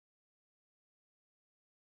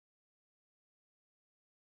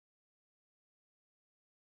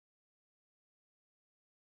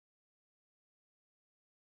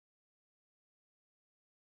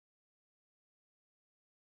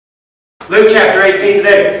Luke chapter 18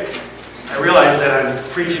 today. I realize that I'm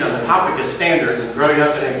preaching on the topic of standards, and growing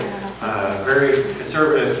up in a very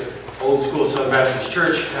conservative, old school Southern Baptist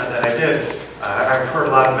church that I did, I've heard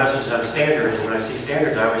a lot of messages on standards, and when I see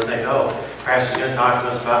standards, I always think, oh, Pastor's going to talk to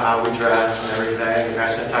us about how we dress and everything, and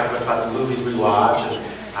Pastor's going to talk to us about the movies we watch, and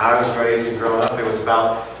how I was raised and growing up. It was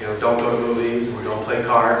about, don't go to movies, and we don't play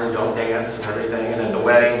cards, and don't dance, and everything, and at the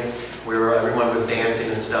wedding, everyone was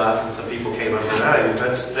dancing and stuff, and some people came up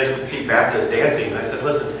and said, they could see Baptists dancing, and I said,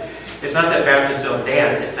 listen, it's not that Baptists don't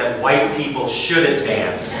dance, it's that white people shouldn't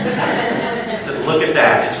dance. I said, look at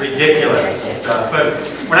that, it's ridiculous and stuff. But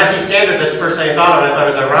when I see standards, that's the first thing I thought of, and I thought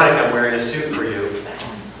it was ironic I'm wearing a suit for you.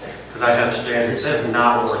 Because I have standards. That's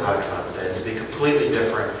not what we're talking about today. It's to be completely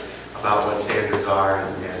different about what standards are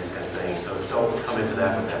and things. So don't come into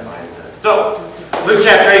that with that mindset. So, Luke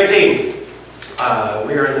chapter 18.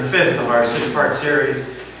 We are in the 5th of our 6-part series,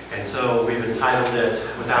 and so we've entitled it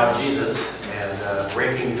Without Jesus, and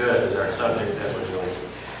Breaking Good is our subject that we're doing.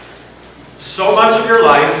 So much of your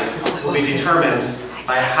life will be determined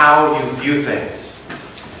by how you view things.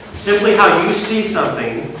 Simply how you see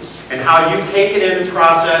something and how you take it in the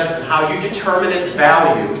process and how you determine its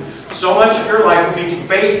value. So much of your life will be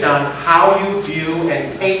based on how you view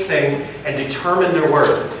and take things and determine their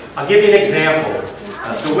worth. I'll give you an example.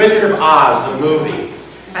 The Wizard of Oz, the movie.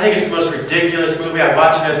 I think it's the most ridiculous movie. I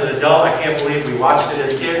watched it as an adult. I can't believe we watched it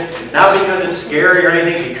as kids. Not because it's scary or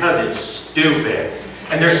anything, because it's stupid.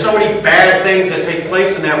 And there's so many bad things that take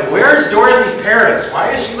place in that. Where's Dorothy's parents?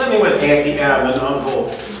 Why is she living with Auntie Em and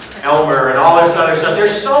Uncle Elmer and all this other stuff?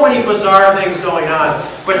 There's so many bizarre things going on.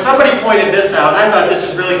 But somebody pointed this out, and I thought this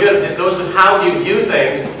is really good. It goes with how you view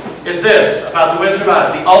things. Is this, about the Wizard of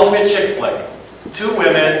Oz, the ultimate chick flick. 2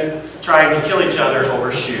 women trying to kill each other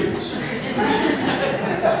over shoes.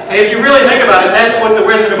 And if you really think about it, that's what the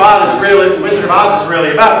Wizard of Oz is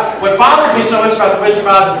really about. What bothers me so much about the Wizard of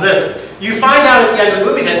Oz is this. You find out at the end of the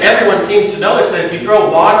movie that everyone seems to know this, that if you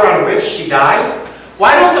throw water on a witch, she dies.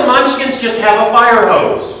 Why don't the Munchkins just have a fire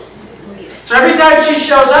hose? So every time she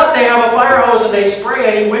shows up, they have a fire hose and they spray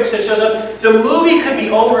any witch that shows up. The movie could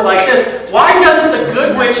be over like this. Why doesn't the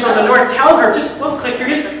good witch from the north tell her, just, well, click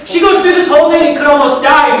your ears. She goes through this whole thing and could almost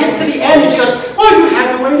die and gets to the end and she goes, well, you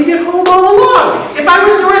had the way to get home all along. If I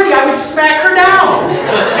was Dorothy, I would smack her down.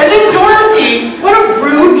 And then Dorothy, what a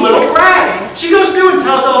rude little brat. She goes through and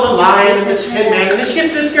tells all the lion and the tin man, and then she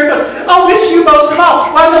gets to this girl and goes, I'll miss you most of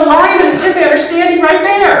all. While the lion and the tin man are standing right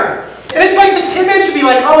there. And it's like the tin man should be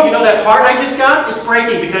like, oh, you know that heart I just got? It's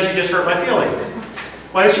breaking because you just hurt my feelings.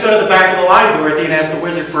 Why don't you go to the back of the line, Dorothy, and ask the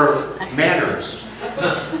wizard for manners?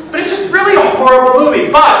 But it's just really a horrible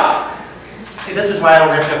movie. But, see, this is why I don't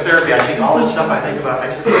have to have therapy. I think all this stuff I think about, I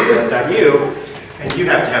just think about you, and you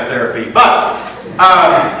have to have therapy. But,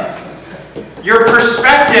 your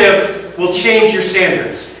perspective will change your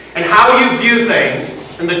standards. And how you view things,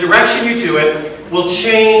 and the direction you do it, will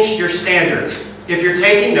change your standards. If you're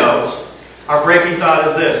taking notes, our breaking thought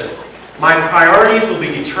is this. My priorities will be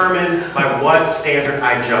determined by what standard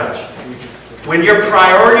I judge. When your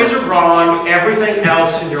priorities are wrong, everything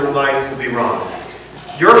else in your life will be wrong.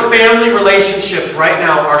 Your family relationships right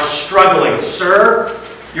now are struggling. Sir,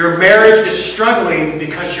 your marriage is struggling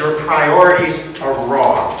because your priorities are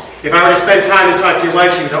wrong. If I were to spend time and talk to your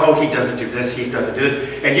wife, she would go, oh, he doesn't do this, he doesn't do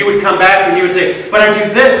this. And you would come back and you would say, but I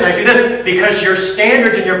do this and I do this. Because your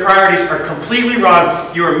standards and your priorities are completely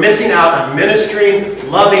wrong. You are missing out on ministering,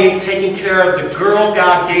 loving, taking care of the girl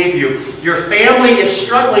God gave you. Your family is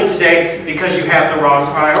struggling today because you have the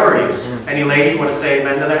wrong priorities. Any ladies want to say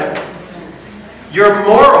amen to that? Your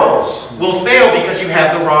morals will fail because you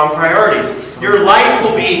have the wrong priorities. Your life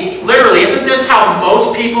will be, literally, isn't this how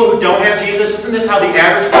most people who don't have Jesus, isn't this how the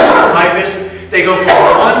average person's life is? They go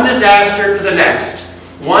from one disaster to the next.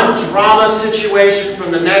 One drama situation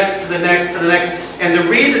from the next to the next to the next. And the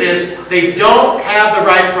reason is they don't have the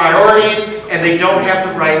right priorities and they don't have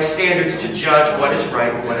the right standards to judge what is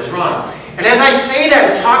right and what is wrong. And as I say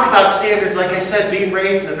that, we talk about standards, like I said, being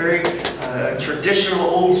raised in a very traditional,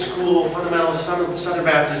 old school, fundamentalist Southern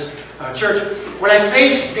Baptist church. When I say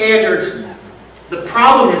standards, the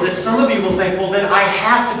problem is that some of you will think, well, then I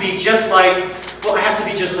have to be just like,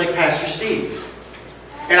 Pastor Steve.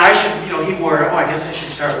 And I should, he wore, I guess I should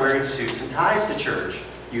start wearing suits and ties to church.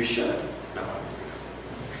 You should. No.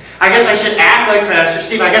 I guess I should act like Pastor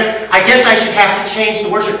Steve. I guess I should have to change the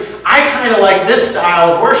worship. I kind of like this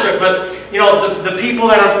style of worship, but the people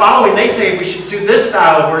that I'm following, they say we should do this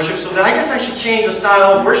style of worship, so then I guess I should change the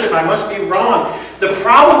style of worship. I must be wrong. The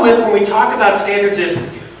problem with when we talk about standards is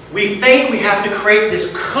we think we have to create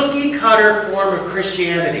this cookie-cutter form of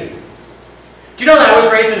Christianity. Do you know that I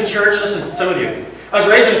was raised in a church? Listen, some of you. I was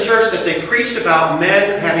raised in a church that they preached about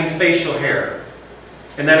men having facial hair,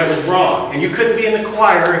 and that it was wrong. And you couldn't be in the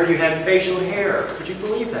choir if you had facial hair. Could you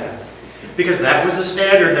believe that? Because that was the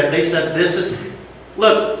standard that they said, this is,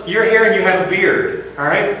 look, you're here and you have a beard, all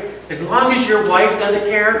right? As long as your wife doesn't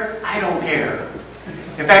care, I don't care.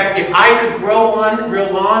 In fact, if I could grow one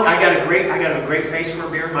real long, I got a great face for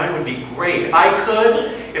a beard. Mine would be great. If I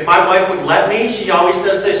could, if my wife would let me, she always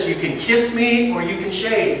says this, you can kiss me or you can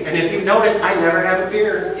shave. And if you notice, I never have a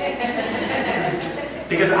beard.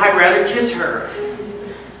 Because I'd rather kiss her.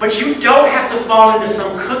 But you don't have to fall into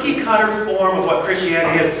some cookie-cutter form of what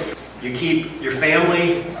Christianity is. You keep your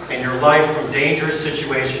family and your life from dangerous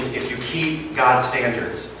situations if you keep God's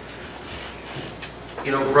standards. You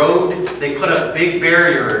know, road, they put up big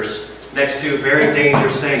barriers next to very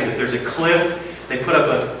dangerous things. If there's a cliff, they put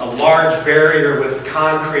up a large barrier with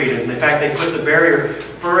concrete. And in fact, they put the barrier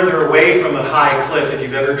further away from a high cliff if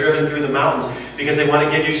you've ever driven through the mountains, because they want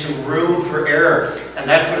to give you some room for error. And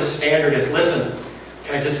that's what a standard is. Listen,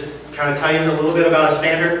 can I just kind of tell you a little bit about a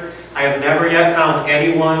standard? I have never yet found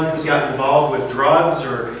anyone who's gotten involved with drugs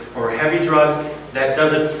or heavy drugs that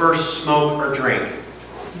doesn't first smoke or drink.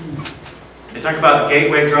 They talk about the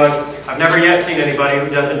gateway drug. I've never yet seen anybody who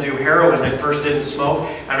doesn't do heroin that first didn't smoke.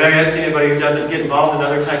 I've never yet seen anybody who doesn't get involved in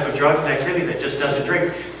other type of drugs and activity that just doesn't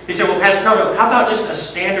drink. He said, well, Pastor Carl, how about just a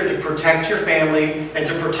standard to protect your family and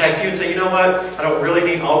to protect you and say, you know what, I don't really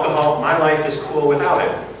need alcohol. My life is cool without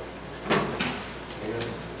it.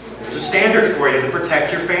 There's a standard for you to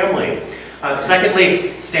protect your family.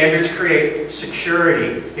 Secondly, standards create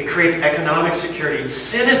security. It creates economic security.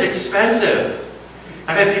 Sin is expensive.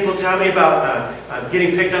 I've had people tell me about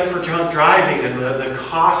getting picked up for drunk driving and the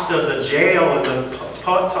cost of the jail and the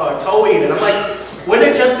towing. And I'm like, wouldn't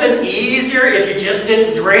it have just been easier if you just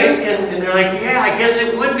didn't drink? And they're like, yeah, I guess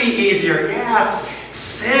it would be easier. Yeah,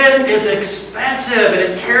 sin is expensive and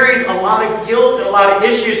it carries a lot of guilt and a lot of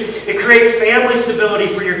issues. It creates family stability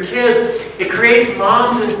for your kids. It creates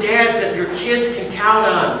moms and dads that your kids can count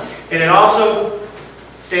on. And it also,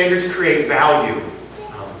 standards create value.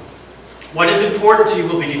 What is important to you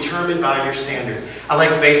will be determined by your standards. I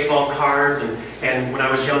like baseball cards, and when I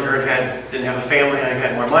was younger and didn't have a family, and I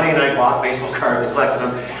had more money, and I bought baseball cards and collected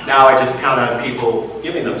them. Now I just count on people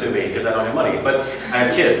giving them to me because I don't have money. But I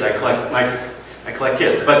have kids. I collect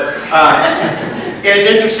kids. But it is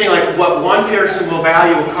interesting, like what one person will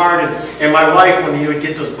value a card, and my wife, when you would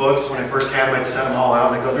get those books, when I first had them, I'd set them all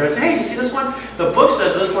out, and I'd go there and say, hey, you see this one? The book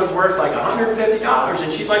says this one's worth like $150,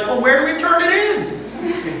 and she's like, well, where do we turn it in?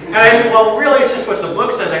 And I said, well, really, it's just what the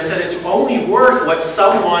book says. I said, it's only worth what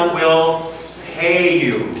someone will pay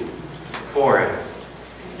you for it.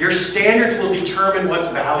 Your standards will determine what's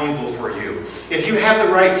valuable for you. If you have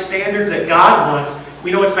the right standards that God wants,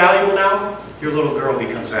 we know what's valuable now? Your little girl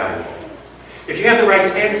becomes valuable. If you have the right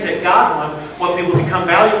standards that God wants, what will become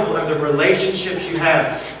valuable are the relationships you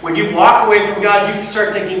have. When you walk away from God, you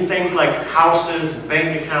start thinking things like houses, and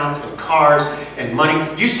bank accounts, and cars, and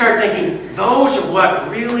money. You start thinking, those are what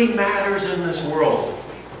really matters in this world.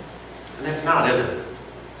 And that's not, is it?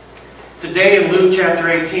 Today in Luke chapter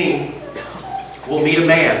 18, we'll meet a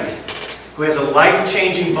man who has a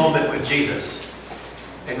life-changing moment with Jesus.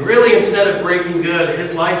 And really, instead of breaking good,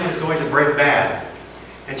 his life is going to break bad.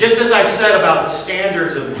 And just as I said about the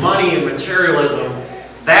standards of money and materialism,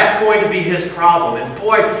 that's going to be his problem. And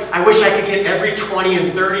boy, I wish I could get every 20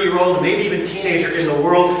 and 30-year-old, and maybe even teenager in the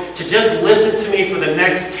world to just listen to me for the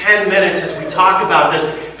next 10 minutes as we talk about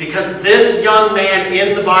this, because this young man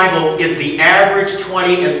in the Bible is the average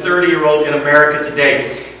 20 and 30-year-old in America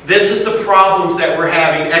today. This is the problems that we're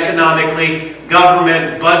having economically,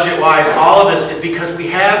 government, budget-wise. All of this is because we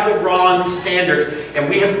have the wrong standards, and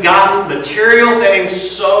we have gotten material things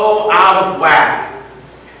so out of whack.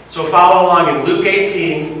 So follow along in Luke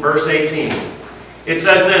 18, verse 18. It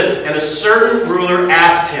says this, and a certain ruler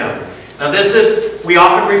asked him. Now this is, we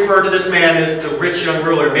often refer to this man as the rich young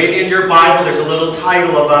ruler. Maybe in your Bible there's a little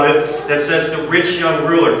title above it that says the rich young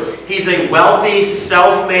ruler. He's a wealthy,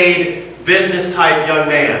 self-made, business-type young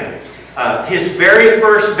man. His very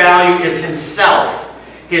first value is himself.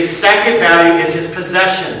 His second value is his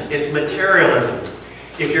possessions. It's materialism.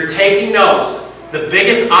 If you're taking notes, the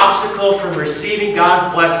biggest obstacle from receiving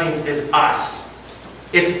God's blessings is us.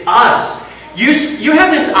 It's us. You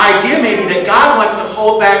have this idea maybe that God wants to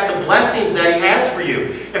hold back the blessings that He has for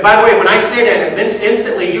you. And by the way, when I say that,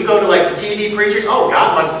 instantly you go to like the TV preachers, oh,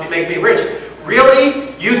 God wants to make me rich.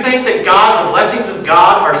 Really? You think that the blessings of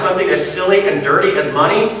God are something as silly and dirty as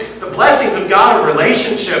money? The blessings of God are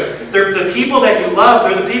relationships. They're the people that you love.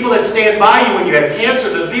 They're the people that stand by you when you have cancer.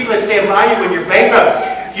 They're the people that stand by you when you're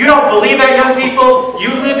bankrupt. You don't believe that, young people? You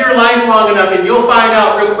live your life long enough and you'll find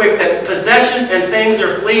out real quick that possessions and things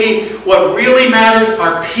are fleeting. What really matters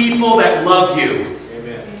are people that love you.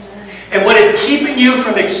 Amen. And what is keeping you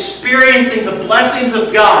from experiencing the blessings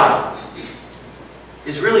of God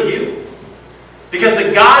is really you. Because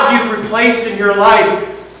the God you've replaced in your life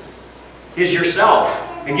is yourself.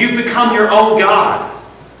 And you've become your own God.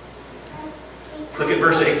 Look at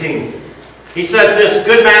verse 18. He says this,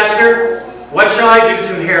 "Good master, what shall I do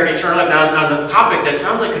to inherit eternal life?" Now, on the topic, that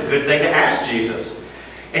sounds like a good thing to ask Jesus.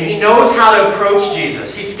 And he knows how to approach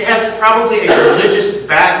Jesus. He has probably a religious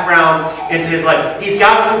background into his life. He's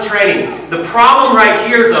got some training. The problem right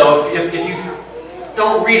here, though, if you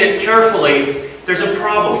don't read it carefully, there's a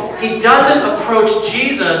problem. He doesn't approach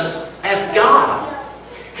Jesus as God.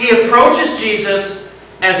 He approaches Jesus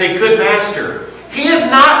as a good master. He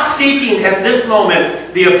is not seeking at this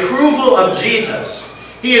moment the approval of Jesus.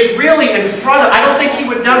 He is really in front of, I don't think he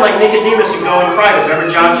would have done like Nicodemus and go in private.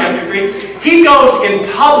 Remember John chapter 3? He goes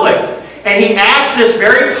in public and he asks this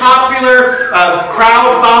very popular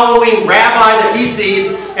crowd-following rabbi that he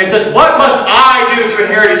sees and says, "What must I do to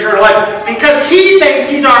inherit eternal life?" Because he thinks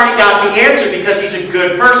he's already got the answer because he's a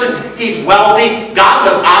good person. He's wealthy. God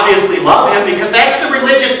must obviously love him because that's the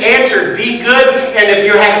religious answer. Be good, and if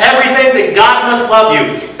you have everything, then God must love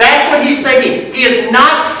you. That's what he's thinking. He is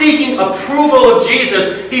not seeking approval of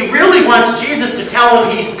Jesus. He really wants Jesus to tell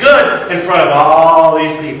him he's good in front of all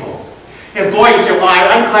these people. And boy, you say, "Well,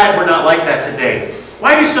 I'm glad we're not like that today."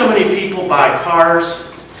 Why do so many people buy cars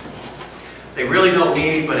they really don't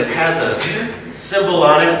need, but it has a symbol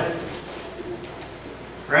on it?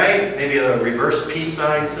 Right? Maybe a reverse peace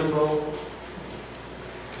sign symbol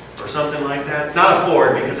or something like that. Not a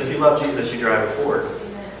Ford, because if you love Jesus, you drive a Ford.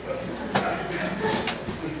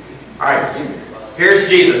 All right, here's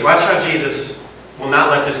Jesus. Watch how Jesus will not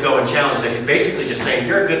let this go and challenge that. He's basically just saying,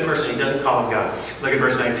 you're a good person. He doesn't call him God. Look at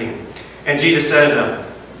verse 19. "And Jesus said to them,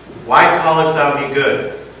 Why callest thou me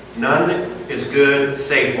good? None is good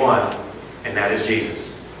save one, and that is Jesus."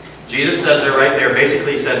 Jesus says there right there,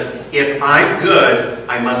 basically he says, if I'm good,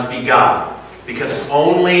 I must be God. Because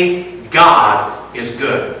only God is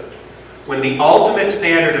good. When the ultimate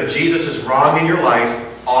standard of Jesus is wrong in your life,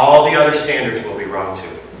 all the other standards will be wrong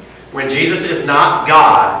too. When Jesus is not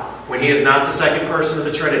God, when he is not the second person of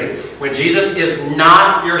the Trinity, when Jesus is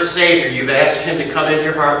not your Savior, you've asked him to come into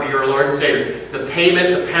your heart, be your Lord and Savior, the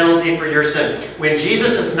payment, the penalty for your sin. When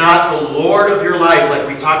Jesus is not the Lord of your life, like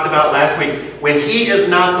we talked about last week, when he is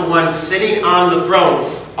not the one sitting on the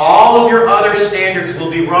throne, all of your other standards will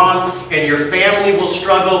be wrong, and your family will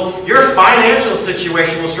struggle. Your financial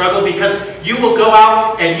situation will struggle because you will go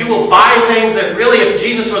out and you will buy things that really, if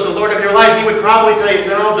Jesus was the Lord of your life, he would probably tell you,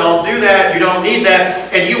 no, don't do that, you don't need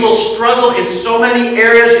that. And you will struggle in so many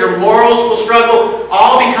areas. Your morals will struggle,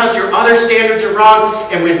 all because your other standards are wrong.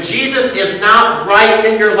 And when Jesus is not right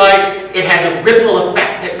in your life, it has a ripple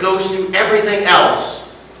effect that goes through everything else.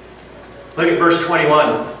 Look at verse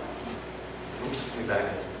 21.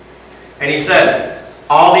 "And he said,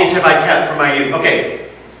 All these have I kept from my youth." Okay,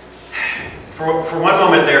 for one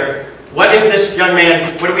moment there, what is this young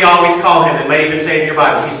man, what do we always call him? It might even say in your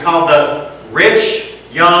Bible. He's called the rich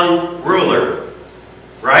young ruler.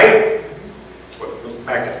 Right?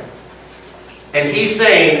 Back up. And he's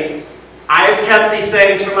saying, I've kept these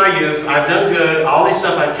things from my youth. I've done good. All these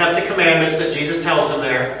stuff. I've kept the commandments that Jesus tells him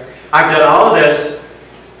there. I've done all of this.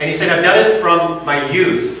 And he said, I've done it from my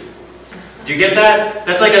youth. Do you get that?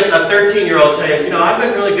 That's like a 13-year-old saying, I've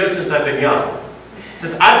been really good since I've been young.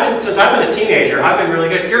 Since I've been a teenager, I've been really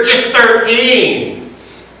good. You're just 13.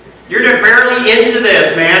 You're barely into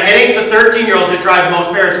this, man. It ain't the 13-year-olds that drive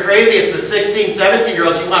most parents crazy. It's the 16,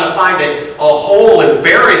 17-year-olds you want to find a hole and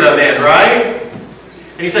bury them in, right?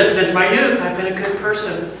 And he says, since my youth, I've been a good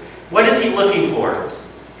person. What is he looking for?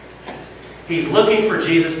 He's looking for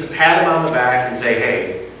Jesus to pat him on the back and say,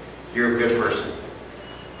 hey, you're a good person.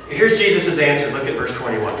 Here's Jesus' answer. Look at verse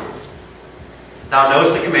 21. Thou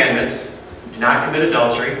knowest the commandments. Do not commit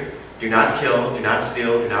adultery. Do not kill. Do not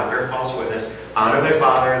steal. Do not bear false witness. Honor thy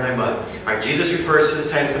father and thy mother. All right, Jesus refers to the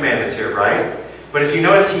 10 commandments here, right? But if you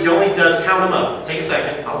notice, he only does count them up. Take a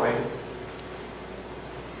second. I'll wait.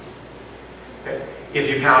 Okay. If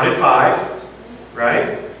you counted 5,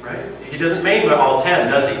 right? He doesn't name all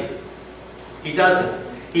 10, does he? He doesn't.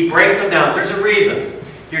 He breaks them down. There's a reason.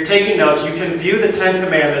 If you're taking notes, you can view the 10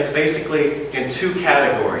 commandments basically in 2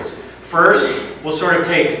 categories. First, we'll sort of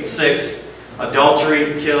take 6.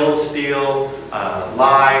 Adultery, kill, steal,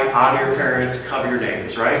 lie, honor your parents, cover your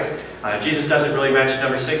neighbors, right? Jesus doesn't really mention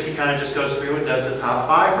number 6. He kind of just goes through and does the top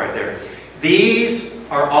 5 right there. These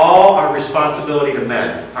are all our responsibility to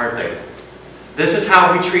men, aren't they? This is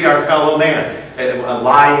how we treat our fellow man.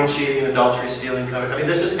 Lying, cheating, adultery, stealing, coveting. I mean,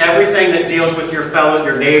 this is everything that deals with your fellow,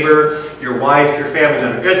 your neighbor, your wife, your family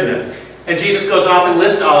member, isn't it? And Jesus goes off and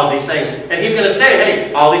lists all of these things. And he's going to say,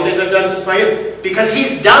 hey, all these things I've done since my youth. Because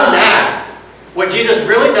he's done that. What Jesus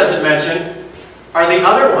really doesn't mention are the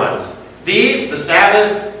other ones. These, the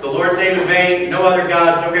Sabbath, the Lord's name in vain, no other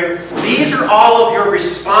gods, no greater. These are all of your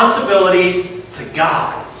responsibilities to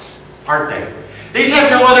God, aren't they? These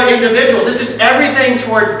have no other individual. This is everything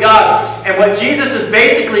towards God. And what Jesus is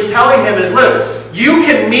basically telling him is, look, you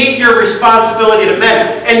can meet your responsibility to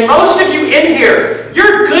men. And most of you in here,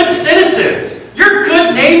 you're good citizens. You're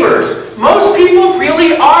good neighbors. Most people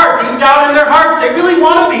really are, deep down in their hearts. They really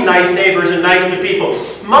want to be nice neighbors and nice to people.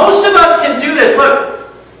 Most of us can do this. Look,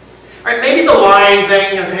 all right, maybe the lying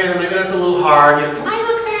thing, okay, maybe that's a little hard. Can I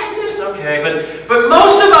look at this? Okay, but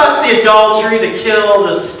most of us, the adultery, the kill,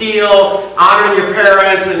 the steal, honoring your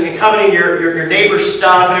parents, and coveting your neighbor's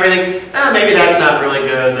stuff and everything, maybe that's not really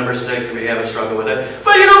good. Number 6, we have a struggle with it.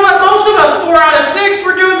 But you know what? Most of us, 4 out of 6,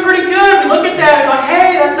 we're doing pretty good. We look at that and go,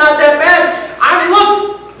 hey, that's not that bad. I mean,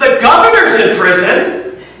 look, the governor's in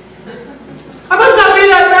prison. I must not be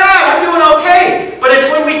that bad. I'm doing okay. But it's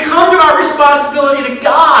when we come to our responsibility to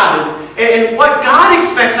God and what God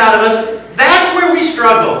expects out of us, that's where we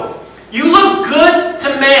struggle. You look good to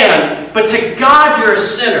man, but to God you're a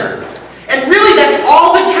sinner. And really that's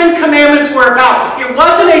all the 10 Commandments were about. It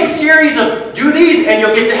wasn't a series of do these and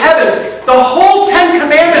you'll get to heaven. The whole 10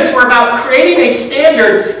 Commandments were about creating a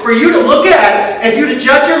standard for you to look at and you to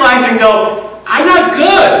judge your life and go, I'm not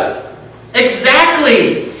good.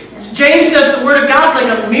 Exactly. James says the Word of God's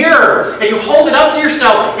like a mirror, and you hold it up to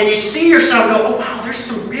yourself, and you see yourself and go, oh wow, there's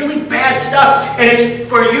some really bad stuff. And it's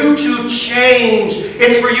for you to change.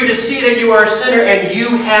 It's for you to see that you are a sinner, and you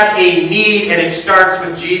have a need, and it starts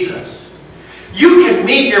with Jesus. You can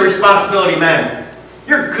meet your responsibility, men.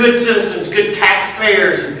 You're good citizens, good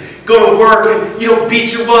taxpayers, and go to work, and you don't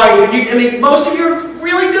beat your wife. And I mean, most of you are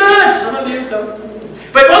really good. Some of you don't.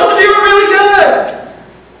 But most of you are really good.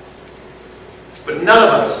 But none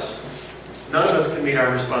of us can meet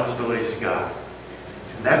our responsibilities to God.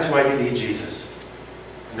 And that's why you need Jesus.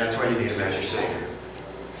 And that's why you need Him as your Savior.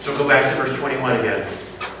 So go back to verse 21 again.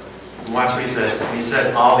 And watch what he says. He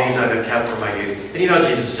says, all these I have kept from my youth. And you know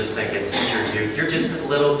Jesus is just thinking, since your youth, you're just a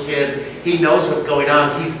little kid. He knows what's going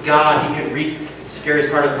on. He's God. He can read. The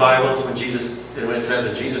scariest part of the Bible is when it says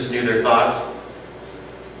that Jesus knew their thoughts.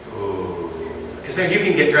 Because man, you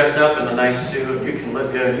can get dressed up in a nice suit, you can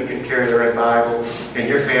look good, you can carry the right Bible, and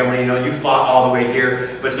your family, you know, you fought all the way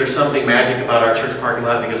here, but there's something magic about our church parking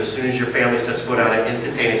lot because as soon as your family steps foot on it,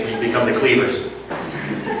 instantaneously you become the cleavers.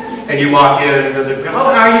 And you walk in and they're,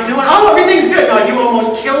 oh, how are you doing? Oh, everything's good. No, you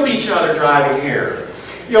almost killed each other driving here.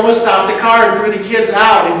 You almost stopped the car and threw the kids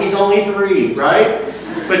out, and he's only 3, right?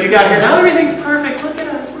 But you got here, now everything's perfect. Look at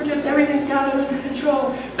us. We're just, everything's got it under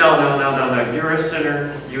control. No. You're a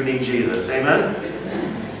sinner. You need Jesus. Amen?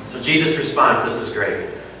 So Jesus responds. This is great.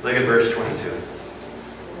 Look at verse 22.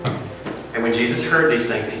 And when Jesus heard these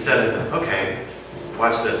things, he said to them, okay,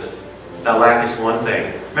 watch this. Thou lackest one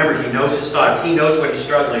thing. Remember, he knows his thoughts. He knows what he's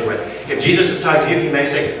struggling with. If Jesus was talking to you, he may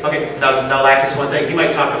say, okay, thou lackest one thing. He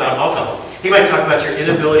might talk about alcohol. He might talk about your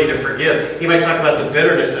inability to forgive. He might talk about the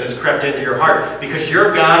bitterness that has crept into your heart. Because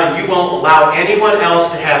you're God and you won't allow anyone else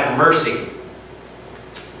to have mercy.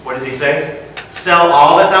 What does he say? Sell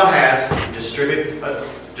all that thou hast, and distribute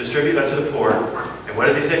unto the poor. And what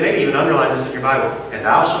does he say? Maybe even underline this in your Bible. And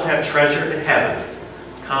thou shalt have treasure in heaven.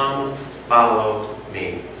 Come, follow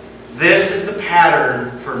me. This is the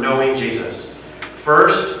pattern for knowing Jesus.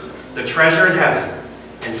 First, the treasure in heaven.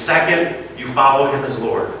 And second, you follow him as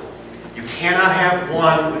Lord. You cannot have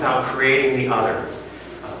one without creating the other.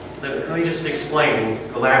 Let me just explain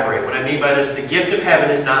and elaborate. What I mean by this, the gift of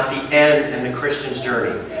heaven is not the end in the Christian's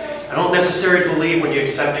journey. I don't necessarily believe when you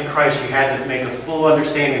accepted Christ you had to make a full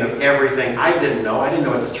understanding of everything. I didn't know. I didn't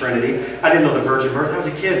know the Trinity. I didn't know the virgin birth. I was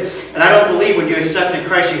a kid. And I don't believe when you accepted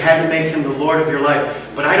Christ you had to make him the Lord of your life.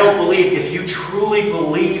 But I don't believe if you truly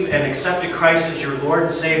believe and accepted Christ as your Lord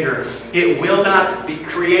and Savior, it will not be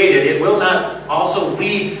created. It will not also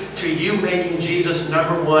lead to you making Jesus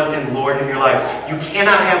number one and Lord in your life. You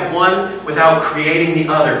cannot have one without creating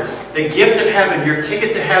the other. The gift of heaven, your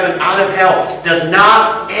ticket to heaven out of hell, does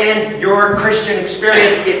not end your Christian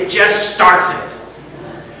experience. It just starts it.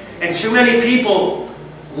 And too many people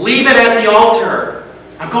leave it at the altar.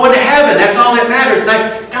 I'm going to heaven. That's all that matters.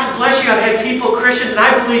 And God bless you. I've had people, Christians, and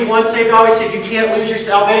I believe once saved, always saved. You can't lose your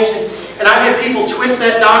salvation. And I've had people twist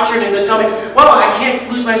that doctrine and they tell me, well, I can't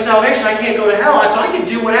lose my salvation. I can't go to hell. So I can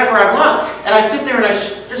do whatever I want. And I sit there and I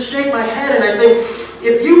just shake my head and I think,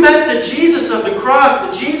 if you met the Jesus of the cross,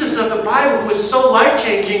 the Jesus of the Bible, who is so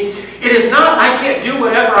life-changing, it is not, I can't do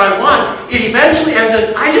whatever I want. It eventually ends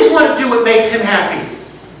in, I just want to do what makes him happy.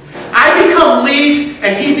 I become least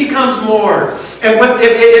and he becomes more. And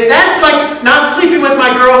if that's like not sleeping with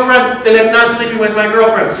my girlfriend, then it's not sleeping with my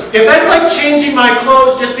girlfriend. If that's like changing my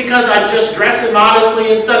clothes just because I'm just dressing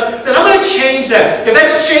modestly and stuff, then I'm going to change that. If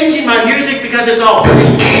that's changing my music because it's all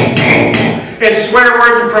and swear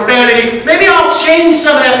words and profanity, maybe I'll change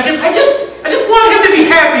some of that because I just want him to be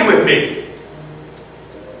happy with me.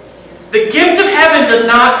 The gift of heaven does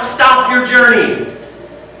not stop your journey.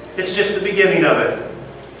 It's just the beginning of it.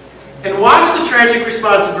 And watch the tragic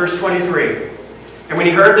response in verse 23. And when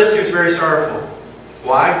he heard this, he was very sorrowful.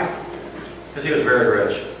 Why? Because he was very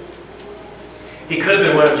rich. He could have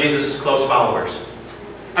been one of Jesus' close followers.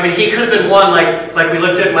 I mean, he could have been one like we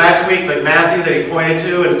looked at last week, like Matthew that he pointed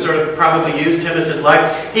to and sort of probably used him as his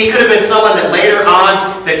life. He could have been someone that later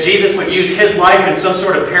on, that Jesus would use his life in some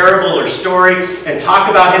sort of parable or story and talk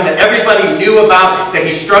about him that everybody knew about, that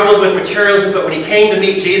he struggled with materialism, but when he came to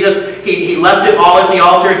meet Jesus, he left it all at the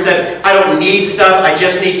altar and said, I don't need stuff, I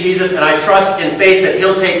just need Jesus, and I trust in faith that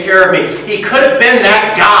he'll take care of me. He could have been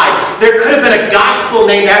that guy. There could have been a gospel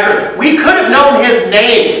named after him. We could have known his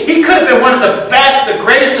name. He could have been one of the best, the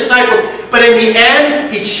greatest disciples, but in the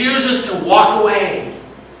end, he chooses to walk away.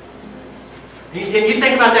 And you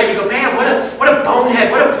think about that, you go, man, what a bonehead,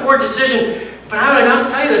 what a poor decision. But I have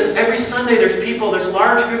to tell you this, every Sunday there's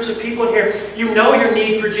large groups of people here. You know your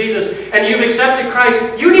need for Jesus, and you've accepted Christ.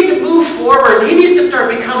 You need to move forward. He needs to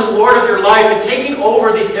start becoming Lord of your life and taking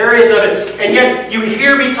over these areas of it. And yet, you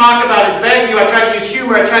hear me talk about it, beg you, I try to use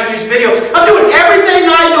humor, I try to use video. I'm doing everything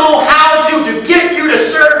I know how to get you to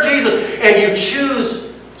serve Jesus. And you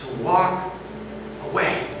choose to walk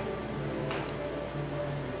away.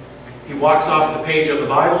 He walks off the page of the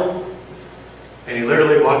Bible, and he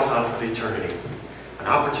literally walks off of eternity. An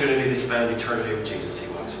opportunity to spend eternity with Jesus.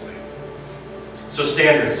 He walks away. So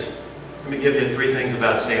standards. Let me give you 3 things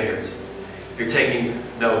about standards. If you're taking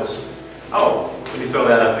notes. Oh, let me throw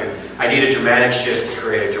that up here. I need a dramatic shift to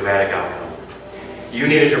create a dramatic outcome. You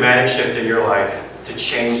need a dramatic shift in your life to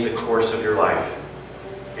change the course of your life.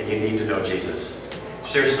 And you need to know Jesus.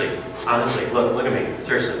 Seriously, honestly, look at me.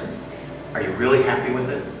 Seriously. Are you really happy with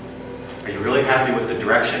it? Are you really happy with the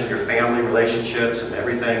direction of your family relationships and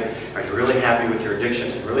everything? Are you really happy with your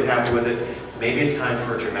addictions? Are you really happy with it? Maybe it's time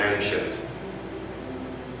for a dramatic shift.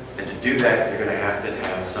 And to do that, you're going to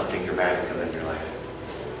have something dramatic come in your life.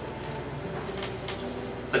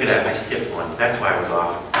 Look at that, I skipped one. That's why I was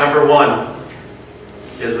off. Number 1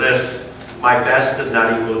 is this. My best does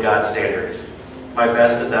not equal God's standards. My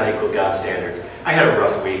best does not equal God's standards. I had a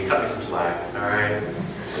rough week. Cut me some slack, all right?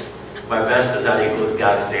 My best does not equal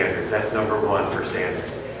God's standards. That's number 1 for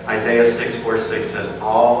standards. Isaiah 6:4-6 says,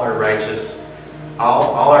 all are righteous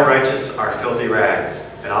are filthy rags,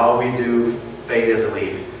 and all we do fade as a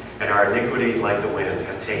leaf, and our iniquities like the wind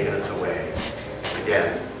have taken us away.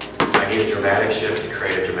 Again, I need a dramatic shift to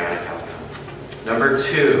create a dramatic outcome. Number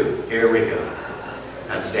 2, here we go,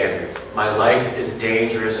 on standards. My life is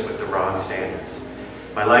dangerous with the wrong standards.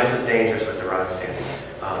 My life is dangerous with the wrong standards.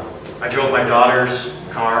 I drove my daughter's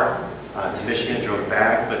car to Michigan, drove it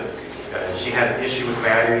back, but she had an issue with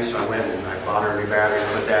batteries, so I went and I bought her a new battery,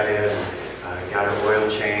 put that in, got her oil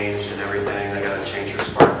changed and everything. I got to change her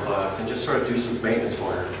spark plugs and just sort of do some maintenance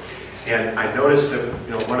for her. And I noticed that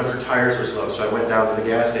one of her tires was low, so I went down to the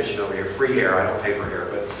gas station over here, free air. I don't pay for air,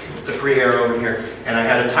 but the free air over here, and I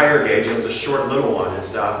had a tire gauge. It was a short little one and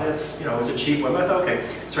stuff. And it's it was a cheap one, but I thought, okay.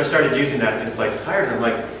 So I started using that to inflate the tires, and I'm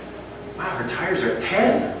like, wow, her tires are at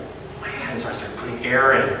 10. Man, so I started putting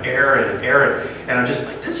air in, and I'm just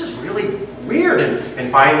like, this is really weird.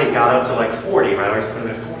 And finally it got up to like 40. Right? I always put them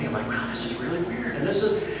at 40. I'm like, wow, this is really weird. And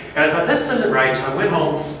I thought, this isn't right. So I went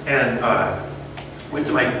home and went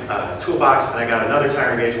to my toolbox, and I got another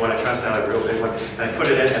tire gauge one. I trusted out a real big one, and I put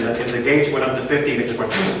it in, and the gauge went up to 50, and it just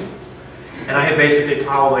went, and I had basically and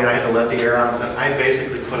I had to let the air out and stuff. I had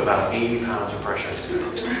basically put about 80 pounds of pressure into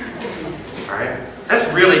it. All right? That's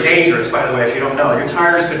really dangerous, by the way, if you don't know. Your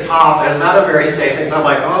tires could pop, and it's not a very safe thing. So I'm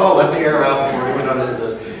like, oh, let the air out before anyone notices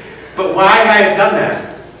this. But why I had done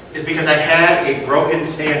that is because I had a broken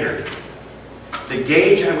standard. The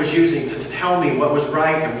gauge I was using to tell me what was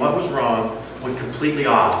right and what was wrong was completely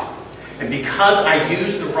off. And because I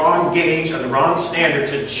used the wrong gauge and the wrong standard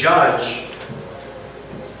to judge,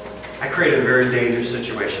 I created a very dangerous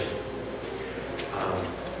situation.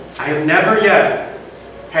 I have never yet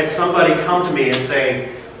had somebody come to me and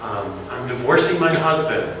say, I'm divorcing my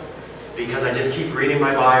husband because I just keep reading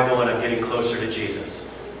my Bible and I'm getting closer to Jesus.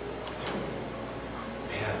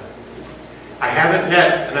 Man. I haven't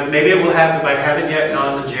yet, and maybe it will happen, but I haven't yet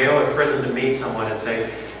gone to jail or prison to meet someone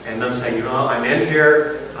and them say, you know, I'm in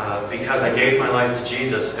here because I gave my life to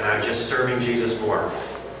Jesus and I'm just serving Jesus more.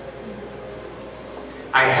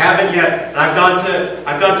 I haven't yet, and I've gone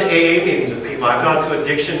to AA meetings with people. I've gone to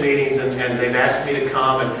addiction meetings, and they've asked me to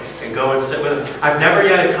come and go and sit with them. I've never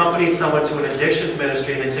yet accompanied someone to an addictions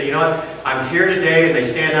ministry, and they say, you know what, I'm here today, and they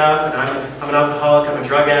stand up, and I'm an alcoholic, I'm a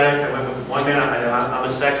drug addict, one man, I'm a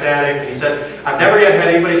sex addict, and he said, I've never yet had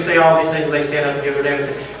anybody say all these things, and they stand up and give their name and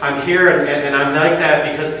say, I'm here, and I'm like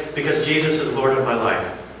that because Jesus is Lord of my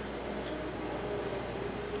life.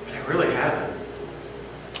 And I really haven't.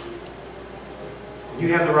 You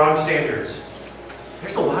have the wrong standards.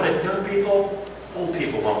 There's a lot of young people, old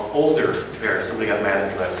people won't. Older, there, somebody got mad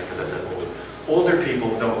at me last week because I said old. Older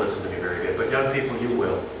people don't listen to me very good, but young people, you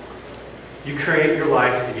will. You create your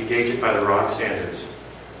life and you gauge it by the wrong standards.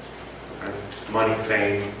 Right? Money,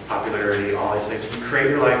 fame, popularity, all these things. You create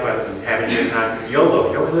your life by having a good time.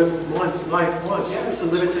 YOLO, you only live life once. Yeah, it's a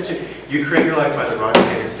limited. You create your life by the wrong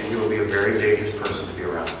standards and you will be a very dangerous person to be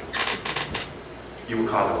around. You will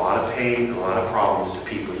cause a lot of pain, a lot of problems to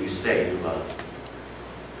people you say you love.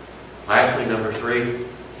 Lastly, number 3,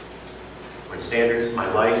 with standards, my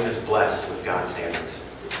life is blessed with God's standards.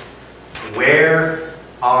 Where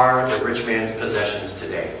are the rich man's possessions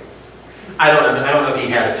today? I don't know if he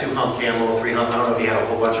had a 2-hump camel, a 3-hump, I don't know if he had a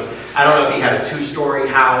whole bunch of, I don't know if he had a 2-story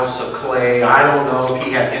house of clay, I don't know if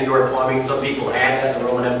he had indoor plumbing, some people had that in the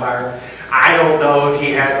Roman Empire. I don't know if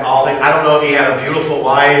he had all the, I don't know if he had a beautiful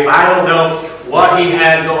wife, I don't know what he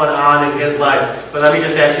had going on in his life. But let me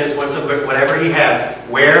just ask you this, whatever he had,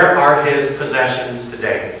 where are his possessions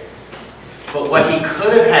today? But what he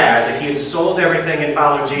could have had, if he had sold everything and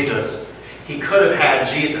followed Jesus, he could have had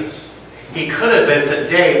Jesus. He could have been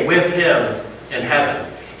today with him in heaven.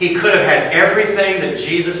 He could have had everything that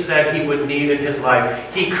Jesus said he would need in his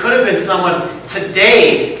life. He could have been someone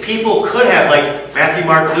today people could have, like Matthew,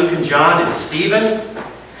 Mark, Luke, and John, and Stephen.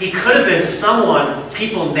 He could have been someone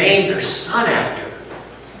people named their son after.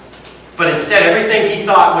 But instead, everything he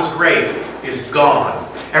thought was great is gone.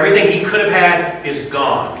 Everything he could have had is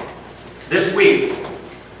gone. This week,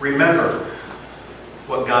 remember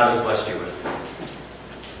what God has blessed you with.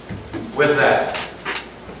 With that,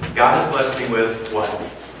 God has blessed me with what?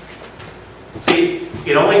 See,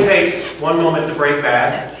 it only takes one moment to break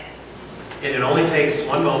bad, and it only takes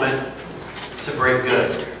one moment to break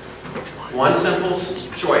good. One simple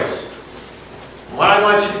choice. What I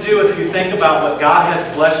want you to do, if you think about what God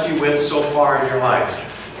has blessed you with so far in your life,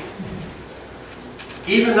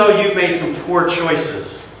 even though you've made some poor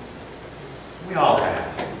choices, we all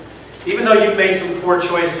have, even though you've made some poor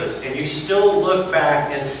choices, and you still look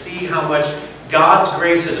back and see how much God's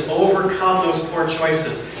grace has overcome those poor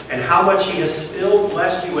choices, and how much He has still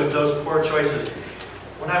blessed you with those poor choices,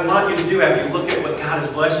 what I want you to do after you look at what God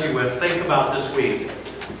has blessed you with, think about this week.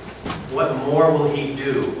 What more will He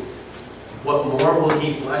do? What more will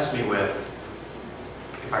He bless me with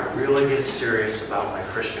if I really get serious about my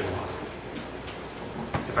Christian walk?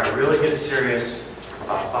 If I really get serious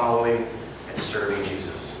about following and serving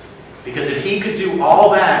Jesus? Because if He could do all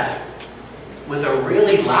that with a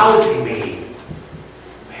really lousy me,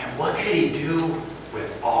 man, what could He do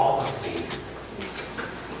with all of me?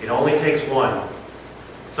 It only takes one.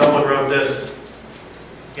 Someone wrote this: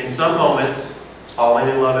 in some moments, falling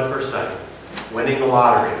in love at first sight, winning the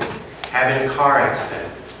lottery, having a car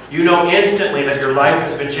accident, you know instantly that your life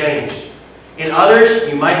has been changed. In others,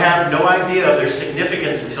 you might have no idea of their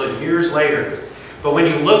significance until years later. But when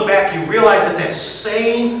you look back, you realize that that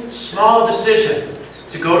same small decision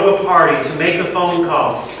to go to a party, to make a phone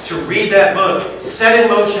call, to read that book, set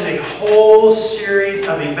in motion a whole series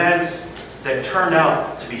of events that turned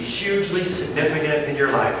out to be hugely significant in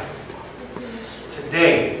your life.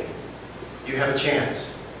 Today, you have a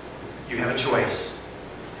chance. You have a choice.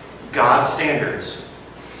 God's standards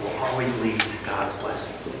will always lead to God's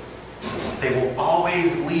blessings. They will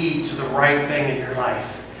always lead to the right thing in your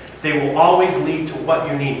life. They will always lead to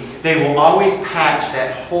what you need. They will always patch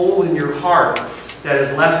that hole in your heart that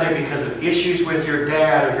is left there because of issues with your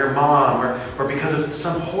dad or your mom, or because of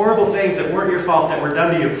some horrible things that weren't your fault that were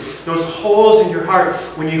done to you. Those holes in your heart,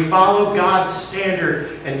 when you follow God's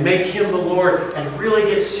standard and make Him the Lord and really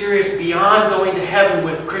get serious beyond going to heaven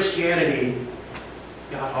with Christianity,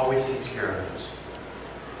 God always takes care of those.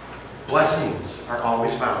 Blessings are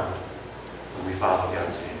always found when we follow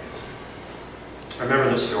God's standards. I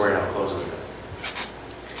remember this story, and I'll close with it.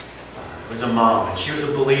 It was a mom, and she was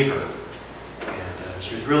a believer. And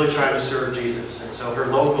she was really trying to serve Jesus. And so her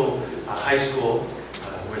local high school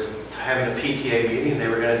was having a PTA meeting, and they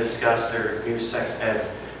were going to discuss their new sex ed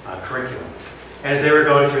curriculum. And as they were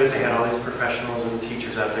going through it, they had all these professionals and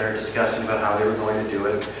teachers out there discussing about how they were going to do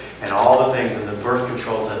it, and all the things and the birth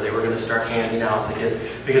controls that they were going to start handing out to kids.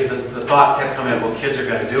 Because the thought kept coming in, well, kids are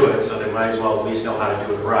going to do it, so they might as well at least know how to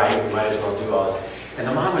do it right. We might as well do all this. And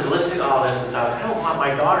the mom was listening to all this and thought, I don't want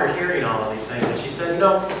my daughter hearing all of these things. And she said, you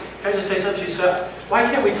know, can I just say something? She said, why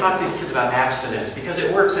can't we talk to these kids about abstinence? Because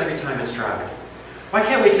it works every time it's tried. Why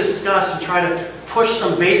can't we discuss and try to push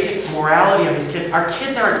some basic morality on these kids? Our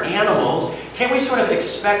kids aren't animals. Can't we sort of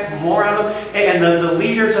expect more out of them? And the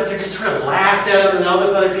leaders up there just sort of laughed at them, and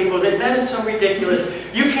other people said, that is so ridiculous.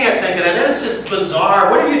 You can't think of that. That is just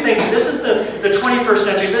bizarre. What do you think? This is the 21st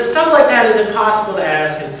century. Stuff like that is impossible to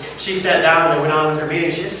ask. And she sat down and went on with her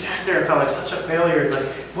meeting. She just sat there and felt like such a failure. Like,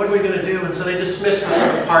 what are we going to do? And so they dismissed her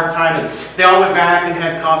sort of part-time, and they all went back and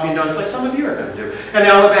had coffee and donuts, like some of you are going to do. And they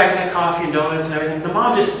all went back and had coffee and donuts and everything. The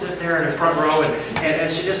mom just sat there in the front row,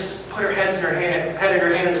 and she just put her head in her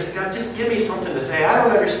hand and just, God, just give me something to say. I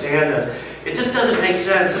don't understand this. It just doesn't make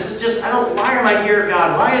sense. This is just, why am I here,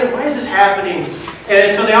 God? Why is this happening?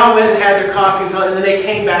 And so they all went and had their coffee, and then they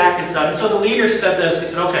came back and stuff. And so the leaders said this. They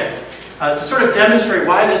said, okay, to sort of demonstrate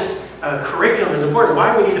why this curriculum is important,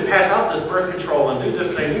 why we need to pass out this birth control and do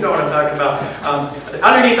this thing. You know what I'm talking about.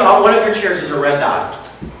 Underneath one of your chairs is a red dot.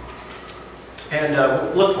 And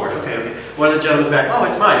look for it. Okay. One of the gentlemen back, oh,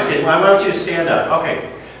 it's mine. Okay, well, I want you to stand up. Okay.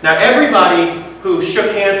 Now, everybody who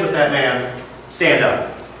shook hands with that man, stand up.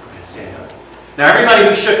 Okay, stand up. Now, everybody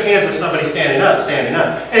who shook hands with somebody standing up, standing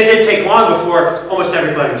up. And it didn't take long before almost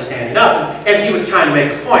everybody was standing up. And he was trying to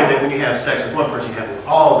make a point that when you have sex with one person, you have with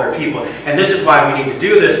all their people. And this is why we need to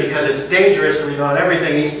do this, because it's dangerous, and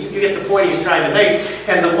everything. You get the point he was trying to make.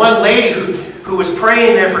 And the one lady who was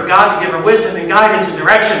praying there for God to give her wisdom and guidance and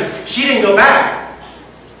direction, she didn't go back.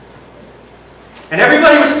 And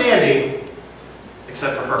everybody was standing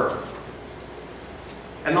except for her.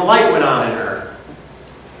 And the light went on in her.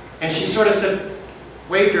 And she sort of said,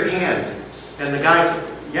 waved her hand. And the guy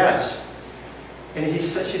said, yes. And she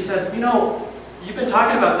said, you know, you've been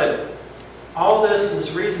talking about that, all this and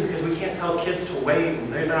this reason because we can't tell kids to wait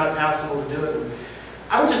and they're not possible to do it. And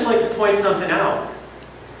I would just like to point something out.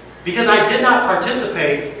 Because I did not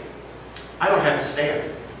participate, I don't have to stand.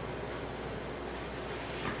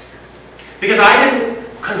 Because I didn't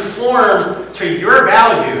conform to your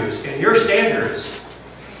values and your standards,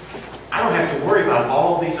 I don't have to worry about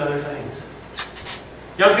all of these other things.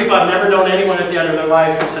 Young people, I've never known anyone at the end of their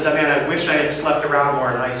life who says, man, I wish I had slept around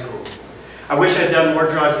more in high school. I wish I had done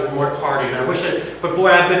more drugs and more partying. But boy,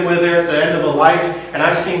 I've been with there at the end of a life, and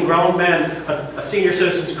I've seen grown men, senior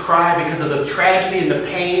citizens, cry because of the tragedy and the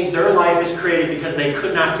pain their life has created because they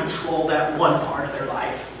could not control that one part of their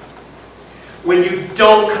life. When you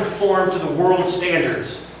don't conform to the world's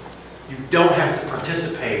standards, you don't have to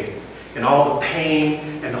participate in all the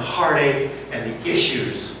pain and the heartache and the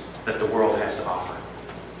issues that the world has to offer.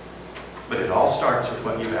 But it all starts with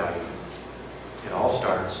what you value. It all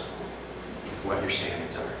starts with what your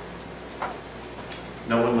standards are.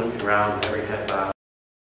 No one looking around with every head bowed.